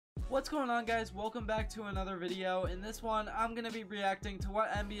What's going on, guys? Welcome back to another video. In this one, I'm going to be reacting to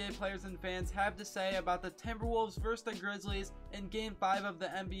what NBA players and fans have to say about the Timberwolves versus the Grizzlies in Game 5 of the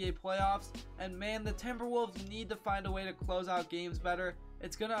NBA playoffs. And man, the Timberwolves need to find a way to close out games better.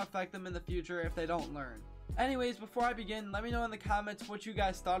 It's going to affect them in the future if they don't learn. Anyways, before I begin, let me know in the comments what you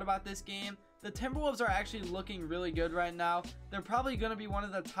guys thought about this game. The Timberwolves are actually looking really good right now. They're probably going to be one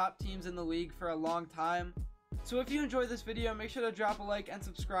of the top teams in the league for a long time. So if you enjoyed this video, make sure to drop a like and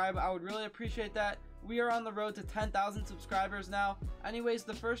subscribe. I would really appreciate that. We are on the road to 10,000 subscribers now. Anyways,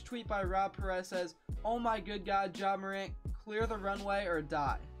 the first tweet by Rob Perez says, "Oh my good God, Ja Morant, clear the runway or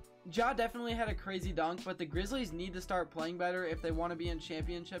die." Ja definitely had a crazy dunk, but the Grizzlies need to start playing better if they want to be in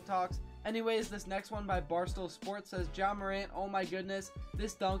championship talks. Anyways, this next one by Barstool Sports says, "Ja Morant, oh my goodness,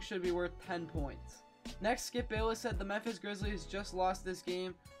 this dunk should be worth 10 points. Next, Skip Bayless said the Memphis Grizzlies just lost this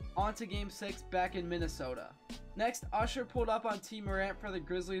game. On to Game 6 back in Minnesota. Next, Usher pulled up on T. Morant for the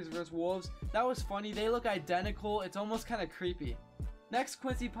Grizzlies vs. Wolves. That was funny. They look identical. It's almost kind of creepy. Next,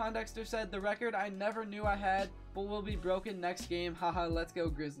 Quincy Pondexter said, "The record I never knew I had, but will be broken next game. Haha, let's go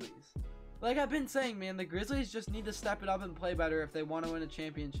Grizzlies." Like I've been saying, man, the Grizzlies just need to step it up and play better if they want to win a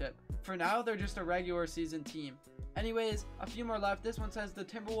championship. For now, they're just a regular season team. Anyways, a few more left. This one says the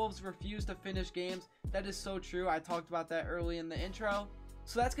Timberwolves refuse to finish games. That is so true. I talked about that early in the intro.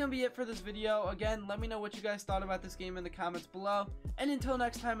 So that's going to be it for this video. Again, let me know what you guys thought about this game in the comments below. And until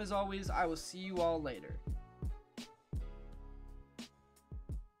next time, as always, I will see you all later.